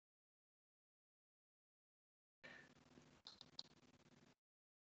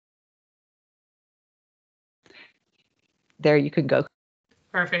there you can go.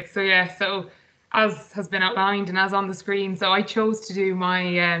 Perfect. So yeah, so as has been outlined and as on the screen, so I chose to do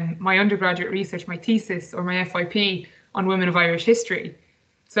my my undergraduate research, my thesis or my FYP on women of Irish history.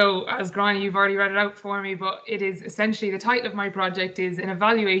 So as Gráinne, you've already read it out for me, but it is essentially, the title of my project is An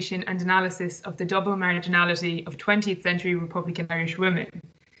Evaluation and Analysis of the Double Marginality of 20th Century Republican Irish Women.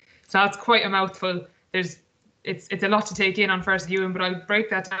 So that's quite a mouthful. It's a lot to take in on first viewing, but I'll break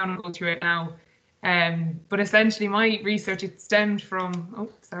that down and go through it now. But essentially my research, it stemmed from, oh,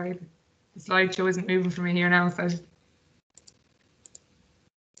 sorry, the slideshow isn't moving for me here now, so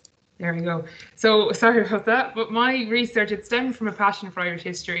there we go. So sorry about that, but my research, it stemmed from a passion for Irish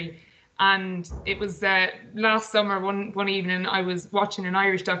history. And it was last summer, one evening, I was watching an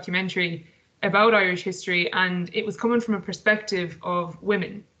Irish documentary about Irish history, and it was coming from a perspective of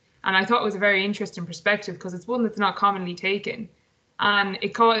women. And I thought it was a very interesting perspective because it's one that's not commonly taken. And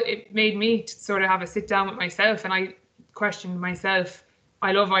it made me sort of have a sit down with myself, and I questioned myself.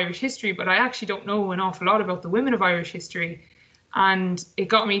 I love Irish history, but I actually don't know an awful lot about the women of Irish history. And it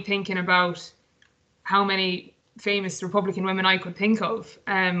got me thinking about how many famous Republican women I could think of,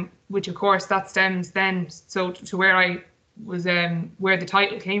 which of course that stems then so to where I was, where the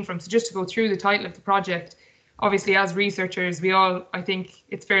title came from. So just to go through the title of the project, obviously as researchers, we all, I think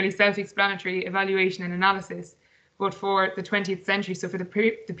it's fairly self-explanatory, evaluation and analysis. But for the 20th century, so for the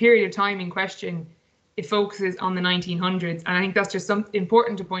period of time in question, it focuses on the 1900s. And I think that's just something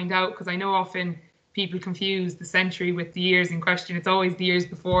important to point out, because I know often people confuse the century with the years in question. It's always the years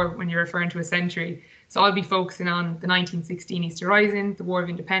before when you're referring to a century. So I'll be focusing on the 1916 Easter Rising, the War of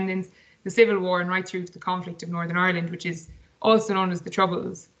Independence, the Civil War, and right through to the conflict of Northern Ireland, which is also known as the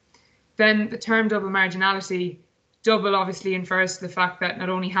Troubles. Then the term double marginality, double obviously infers to the fact that not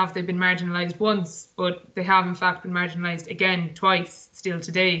only have they been marginalised once, but they have in fact been marginalised again twice still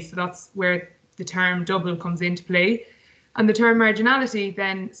today. So that's where the term double comes into play. And the term marginality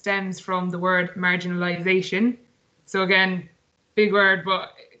then stems from the word marginalisation. So again, big word,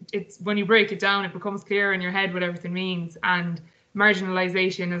 but it's when you break it down, it becomes clear in your head what everything means. And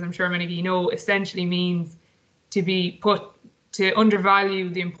marginalisation, as I'm sure many of you know, essentially means to be put, to undervalue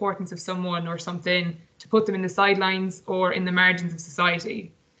the importance of someone or something, to put them in the sidelines or in the margins of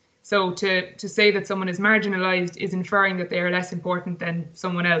society. So to say that someone is marginalised is inferring that they are less important than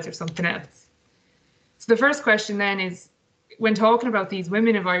someone else or something else. So the first question then is, when talking about these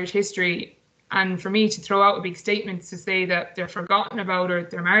women of Irish history, and for me to throw out a big statement to say that they're forgotten about or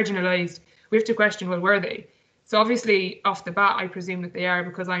they're marginalised, we have to question, well, were they? So obviously off the bat, I presume that they are,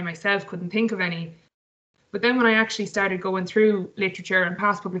 because I myself couldn't think of any. But then when I actually started going through literature and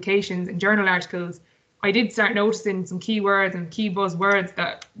past publications and journal articles, I did start noticing some key words and key buzzwords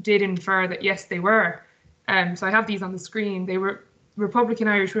that did infer that yes, they were. So I have these on the screen. They were Republican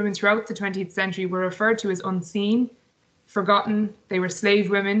Irish women throughout the 20th century were referred to as unseen, forgotten. They were slave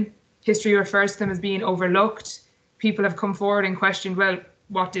women. History refers to them as being overlooked. People have come forward and questioned, well,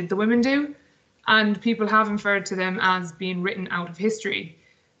 what did the women do? And people have inferred to them as being written out of history,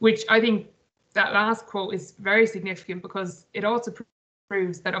 which I think that last quote is very significant, because it also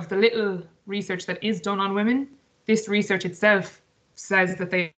proves that of the little research that is done on women, this research itself says that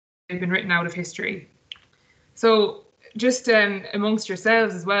they've been written out of history. So just amongst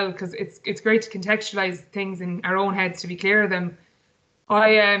yourselves as well, because it's great to contextualize things in our own heads to be clear of them.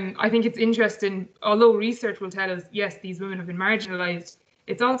 I think it's interesting, although research will tell us, yes, these women have been marginalised,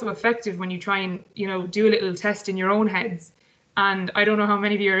 it's also effective when you try and, do a little test in your own heads. And I don't know how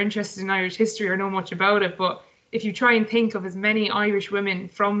many of you are interested in Irish history or know much about it, but if you try and think of as many Irish women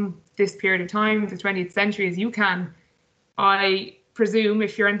from this period of time, the 20th century, as you can, I presume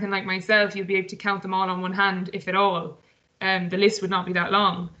if you're anything like myself, you'll be able to count them all on one hand, if at all. The list would not be that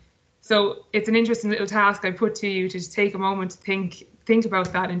long. So it's an interesting little task I put to you to just take a moment to think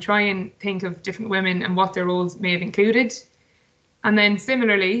about that and try and think of different women and what their roles may have included. And then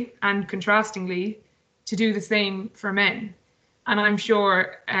similarly and contrastingly, to do the same for men. And I'm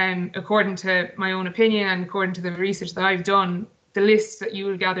sure, according to my own opinion and according to the research that I've done, the list that you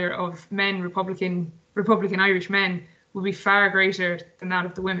will gather of men, Republican Irish men, will be far greater than that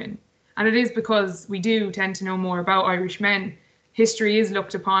of the women. And it is because we do tend to know more about Irish men. History is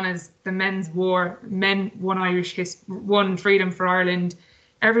looked upon as the men's war, men won freedom for Ireland.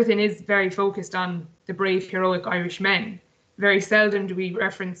 Everything is very focused on the brave, heroic Irish men. Very seldom do we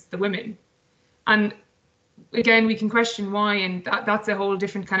reference the women. And again, we can question why, and that's a whole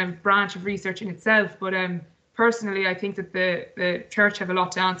different kind of branch of research in itself. But personally, I think that the church have a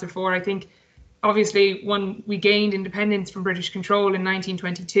lot to answer for. I think, obviously, when we gained independence from British control in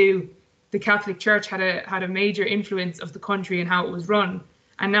 1922, the Catholic Church had a major influence of the country and how it was run.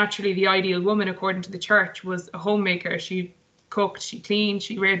 And naturally, the ideal woman, according to the church, was a homemaker. She cooked, she cleaned,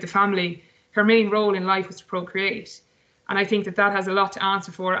 she reared the family. Her main role in life was to procreate. And I think that that has a lot to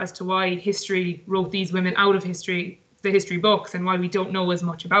answer for as to why history wrote these women out of history, the history books, and why we don't know as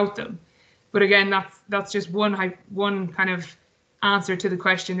much about them. But again, that's just one kind of answer to the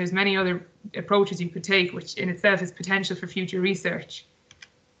question. There's many other approaches you could take, which in itself is potential for future research.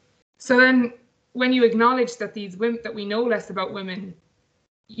 So then, when you acknowledge that these women, that we know less about women,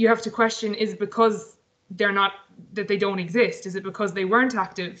 you have to question: is it because that they don't exist? Is it because they weren't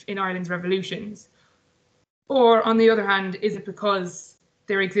active in Ireland's revolutions? Or on the other hand, is it because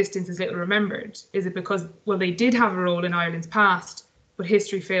their existence is little remembered? Is it because, well, they did have a role in Ireland's past, but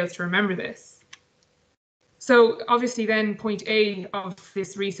history fails to remember this? So obviously then point A of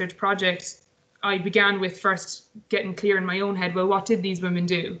this research project, I began with first getting clear in my own head, well, what did these women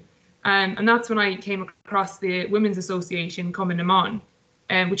do? And that's when I came across the Women's Association, Conneally,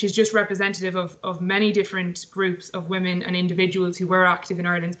 which is just representative of many different groups of women and individuals who were active in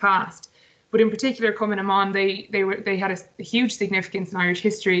Ireland's past. But in particular, Conneally, they had a huge significance in Irish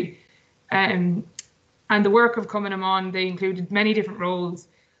history. And the work of Conneally, they included many different roles.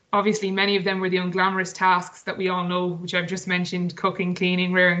 Obviously, many of them were the unglamorous tasks that we all know, which I've just mentioned: cooking,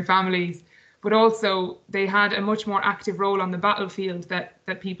 cleaning, rearing families. But also, they had a much more active role on the battlefield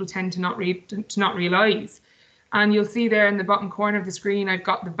that people tend to not realise. And you'll see there in the bottom corner of the screen, I've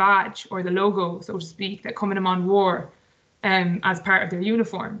got the badge, or the logo, so to speak, that Conneally wore as part of their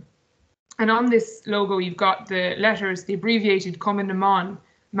uniform. And on this logo, you've got the letters, the abbreviated Conneally,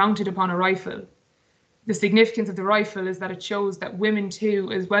 mounted upon a rifle. The significance of the rifle is that it shows that women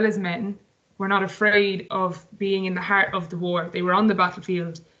too, as well as men, were not afraid of being in the heart of the war. They were on the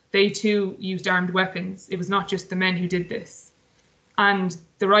battlefield. They too used armed weapons. It was not just the men who did this. And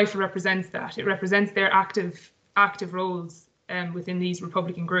the rifle represents that. It represents their active roles within these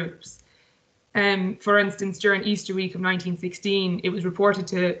Republican groups. For instance, during Easter week of 1916, it was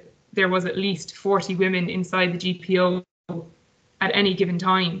reported there was at least 40 women inside the GPO at any given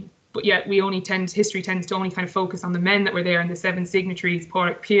time. But yet history tends to only kind of focus on the men that were there and the 7 signatories,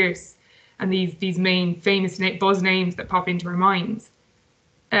 Pádraic Pearse, and these main famous buzz names that pop into our minds.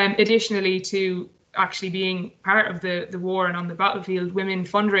 Additionally to actually being part of the war and on the battlefield, women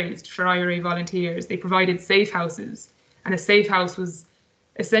fundraised for IRA volunteers. They provided safe houses, and a safe house was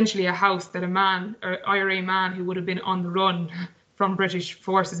essentially a house that a man, or IRA man, who would have been on the run from British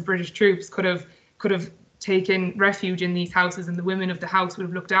forces, British troops, could have taken refuge in these houses, and the women of the house would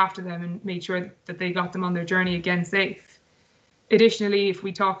have looked after them and made sure that they got them on their journey again safe. Additionally, if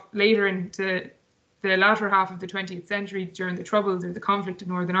we talk later into the latter half of the 20th century, during the Troubles or the conflict of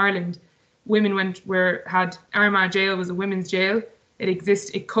Northern Ireland, women had Armagh Jail was a women's jail.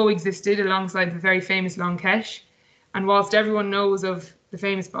 It coexisted alongside the very famous Long Kesh. And whilst everyone knows of the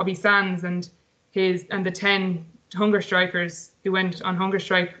famous Bobby Sands and the 10 hunger strikers who went on hunger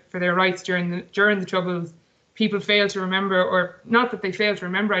strike for their rights during the Troubles, people fail to remember, or not that they fail to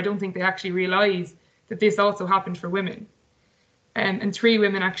remember, I don't think they actually realise that this also happened for women. And 3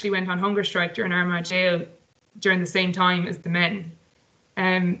 women actually went on hunger strike during Armagh Jail during the same time as the men.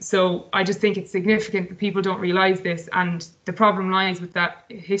 So I just think it's significant that people don't realise this, and the problem lies with that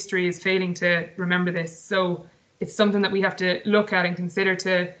history is failing to remember this. So it's something that we have to look at and consider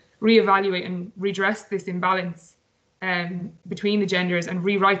to reevaluate and redress this imbalance between the genders and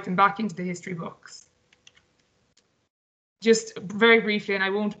rewrite them back into the history books. Just very briefly, and I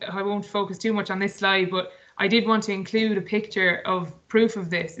won't focus too much on this slide, but I did want to include a picture of proof of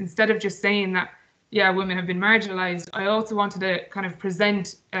this. Instead of just saying that, yeah, women have been marginalised, I also wanted to kind of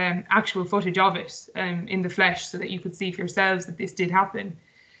present actual footage of it in the flesh so that you could see for yourselves that this did happen.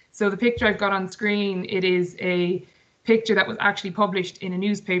 So the picture I've got on screen, it is a picture that was actually published in a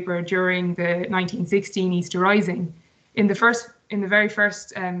newspaper during the 1916 Easter Rising. In the very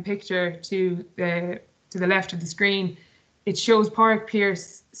first picture to the left of the screen, it shows Pádraic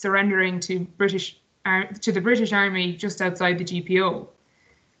Pearse surrendering to the British Army just outside the GPO.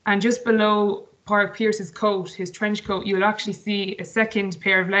 And just below Pádraic Pearse's coat, his trench coat, you'll actually see a second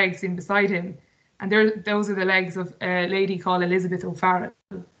pair of legs in beside him. And those are the legs of a lady called Elizabeth O'Farrell.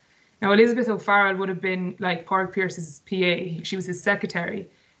 Now, Elizabeth O'Farrell would have been like Pádraic Pearse's PA. She was his secretary,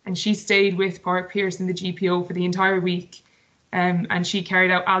 and she stayed with Pádraic Pearse in the GPO for the entire week. And she carried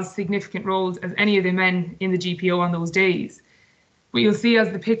out as significant roles as any of the men in the GPO on those days. But you'll see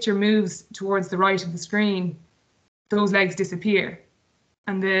as the picture moves towards the right of the screen, those legs disappear.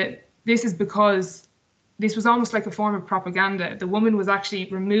 And this is because this was almost like a form of propaganda. The woman was actually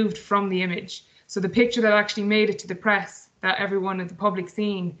removed from the image. So the picture that actually made it to the press, that everyone in the public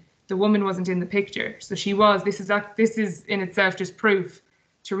seen, the woman wasn't in the picture. So she was. This is in itself just proof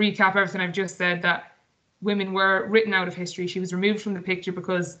to recap everything I've just said, that women were written out of history. She was removed from the picture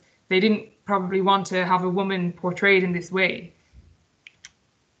because they didn't probably want to have a woman portrayed in this way.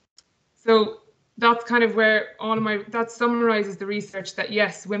 So that's kind of where that summarizes the research that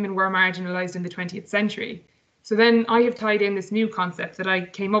yes, women were marginalized in the 20th century. So then I have tied in this new concept that I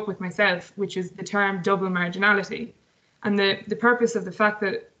came up with myself, which is the term double marginality. And the purpose of the fact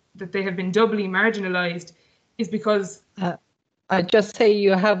that they have been doubly marginalized is because... I just say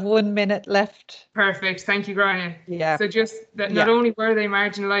you have 1 minute left. Perfect. Thank you, Grania. Yeah. So just that not only were they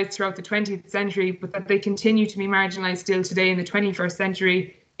marginalized throughout the 20th century, but that they continue to be marginalized still today in the 21st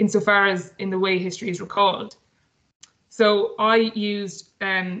century, insofar as in the way history is recalled. So I used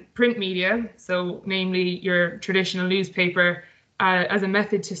print media, so namely your traditional newspaper, as a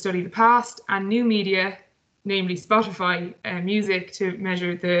method to study the past, and new media, namely Spotify music, to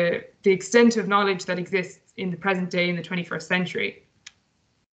measure the extent of knowledge that exists in the present day in the 21st century.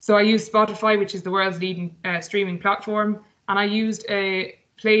 So I used Spotify, which is the world's leading streaming platform, and I used a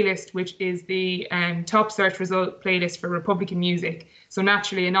playlist, which is the top search result playlist for Republican music. So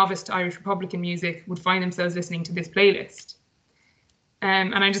naturally, a novice to Irish Republican music would find themselves listening to this playlist.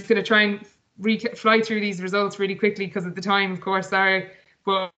 And I'm just going to try and fly through these results really quickly because of the time, of course, sorry.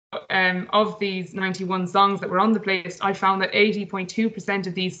 But of these 91 songs that were on the playlist, I found that 80.2%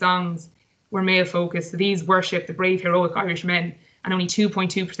 of these songs were male focused. So these worship the brave, heroic Irish men, and only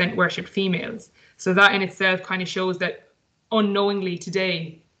 2.2% worshipped females. So that in itself kind of shows that unknowingly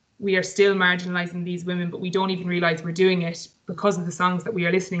today, we are still marginalizing these women, but we don't even realize we're doing it because of the songs that we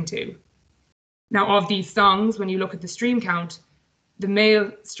are listening to. Now, of these songs, when you look at the stream count, the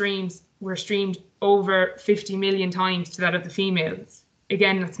male streams were streamed over 50 million times to that of the females.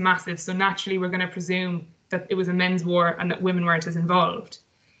 Again, that's massive. So naturally, we're going to presume that it was a men's war and that women weren't as involved.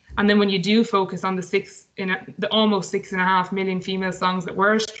 And then when you do focus on the almost 6.5 million female songs that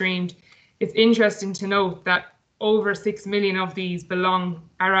were streamed, it's interesting to note that over 6 million of these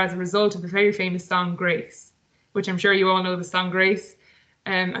are as a result of the very famous song Grace, which I'm sure you all know the song Grace.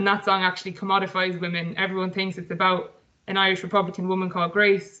 And that song actually commodifies women. Everyone thinks it's about an Irish Republican woman called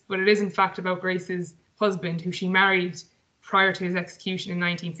Grace, but it is in fact about Grace's husband, who she married prior to his execution in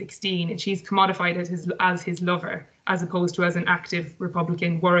 1916, and she's commodified as his lover, as opposed to as an active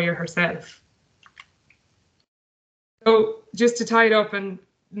Republican warrior herself. So just to tie it up, and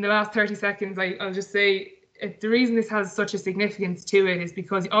in the last 30 seconds, I'll just say the reason this has such a significance to it is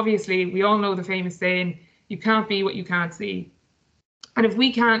because obviously we all know the famous saying, you can't be what you can't see. And if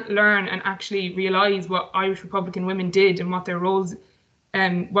we can't learn and actually realise what Irish Republican women did and what their roles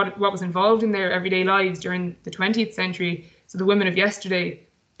and what was involved in their everyday lives during the 20th century, so the women of yesterday,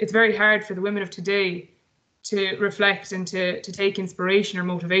 it's very hard for the women of today to reflect and to take inspiration or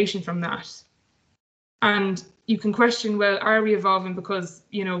motivation from that. And you can question, well, are we evolving because,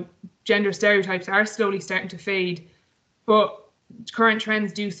 gender stereotypes are slowly starting to fade? But current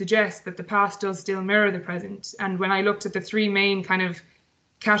trends do suggest that the past does still mirror the present. And when I looked at the three main kind of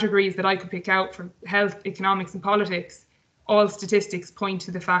categories that I could pick out for health, economics, and politics, all statistics point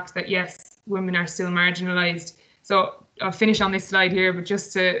to the fact that, yes, women are still marginalized. So I'll finish on this slide here, but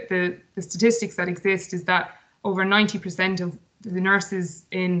just the statistics that exist is that over 90% of the nurses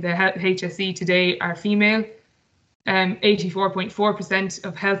in the HSE today are female. 84.4%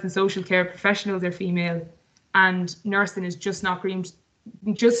 of health and social care professionals are female, and nursing is just not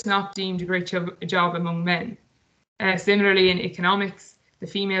deemed a great job among men. Similarly, in economics, the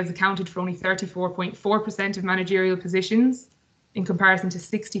females accounted for only 34.4% of managerial positions, in comparison to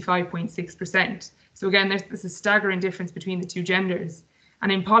 65.6%. So again, there's a staggering difference between the two genders.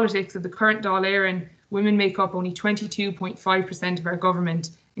 And in politics of the current Dáil Éireann, women make up only 22.5% of our government,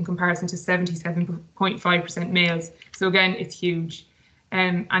 in comparison to 77.5% males. So again, it's huge.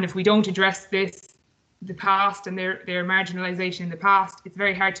 And if we don't address the past and their marginalisation in the past, it's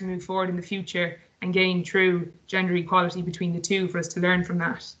very hard to move forward in the future and gain true gender equality between the two for us to learn from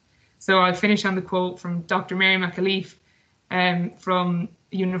that. So I'll finish on the quote from Dr. Mary McAleef from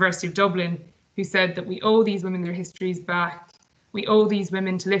the University of Dublin, who said that we owe these women their histories back. We owe these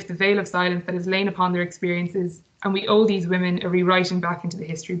women to lift the veil of silence that is lain upon their experiences, and we owe these women a rewriting back into the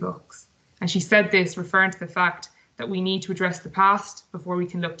history books. And she said this referring to the fact that we need to address the past before we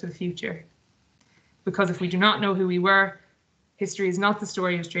can look to the future. Because if we do not know who we were, history is not the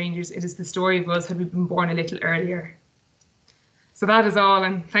story of strangers, it is the story of us had we been born a little earlier. So that is all,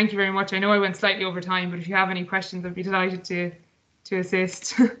 and thank you very much. I know I went slightly over time, but if you have any questions, I'd be delighted to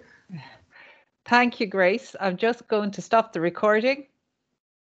assist. Thank you, Grace. I'm just going to stop the recording.